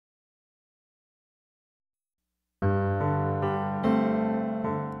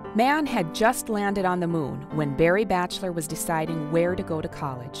Man had just landed on the moon when Barry Batcheller was deciding where to go to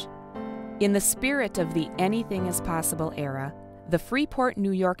college. In the spirit of the anything is possible era, the Freeport,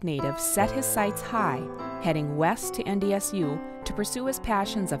 New York native set his sights high, heading west to NDSU to pursue his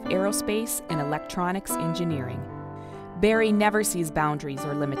passions of aerospace and electronics engineering. Barry never sees boundaries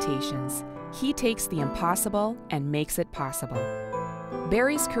or limitations. He takes the impossible and makes it possible.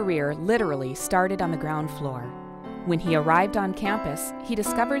 Barry's career literally started on the ground floor. When he arrived on campus, he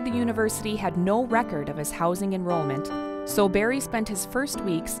discovered the university had no record of his housing enrollment, so Barry spent his first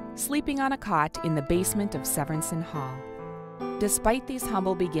weeks sleeping on a cot in the basement of Severinsen Hall. Despite these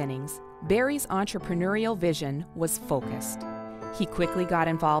humble beginnings, Barry's entrepreneurial vision was focused. He quickly got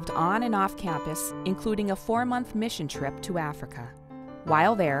involved on and off campus, including a 4-month mission trip to Africa.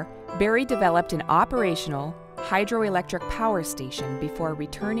 While there, Barry developed an operational hydroelectric power station before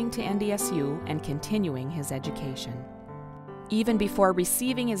returning to NDSU and continuing his education. Even before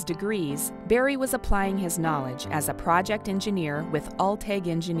receiving his degrees, Barry was applying his knowledge as a project engineer with Alteg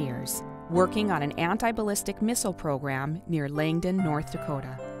Engineers, working on an anti-ballistic missile program near Langdon, North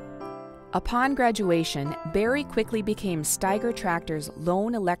Dakota. Upon graduation, Barry quickly became Steiger Tractor's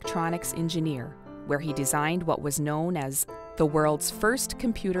lone electronics engineer, where he designed what was known as the world's first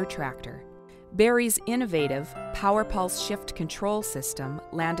computer tractor. Barry's innovative power pulse shift control system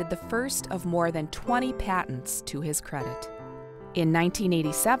landed the first of more than 20 patents to his credit. In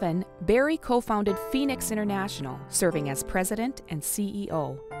 1987, Barry co-founded Phoenix International, serving as president and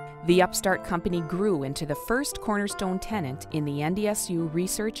CEO. The upstart company grew into the first cornerstone tenant in the NDSU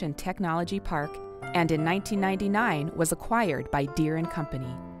Research and Technology Park, and in 1999 was acquired by Deere &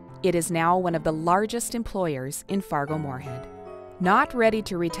 Company. It is now one of the largest employers in Fargo-Moorhead. Not ready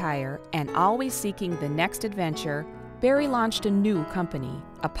to retire and always seeking the next adventure, Barry launched a new company.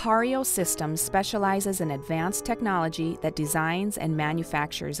 Appareo Systems specializes in advanced technology that designs and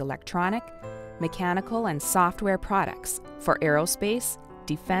manufactures electronic, mechanical, and software products for aerospace,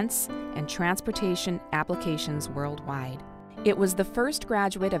 defense, and transportation applications worldwide. It was the first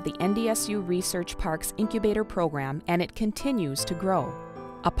graduate of the NDSU Research Park's incubator program, and it continues to grow.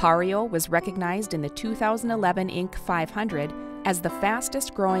 Appareo was recognized in the 2011 Inc. 500 as the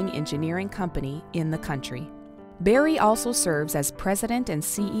fastest growing engineering company in the country. Barry also serves as president and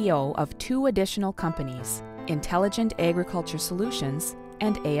CEO of 2 additional companies, Intelligent Agriculture Solutions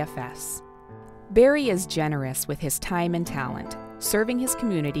and AFS. Barry is generous with his time and talent, serving his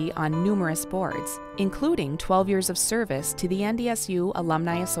community on numerous boards, including 12 years of service to the NDSU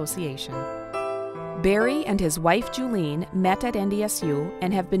Alumni Association. Barry and his wife Julene met at NDSU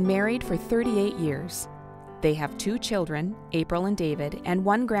and have been married for 38 years. They have 2 children, April and David, and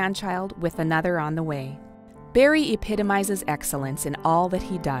 1 grandchild with another on the way. Barry epitomizes excellence in all that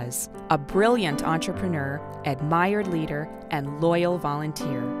he does, a brilliant entrepreneur, admired leader, and loyal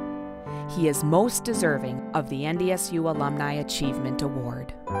volunteer. He is most deserving of the NDSU Alumni Achievement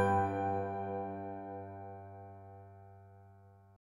Award.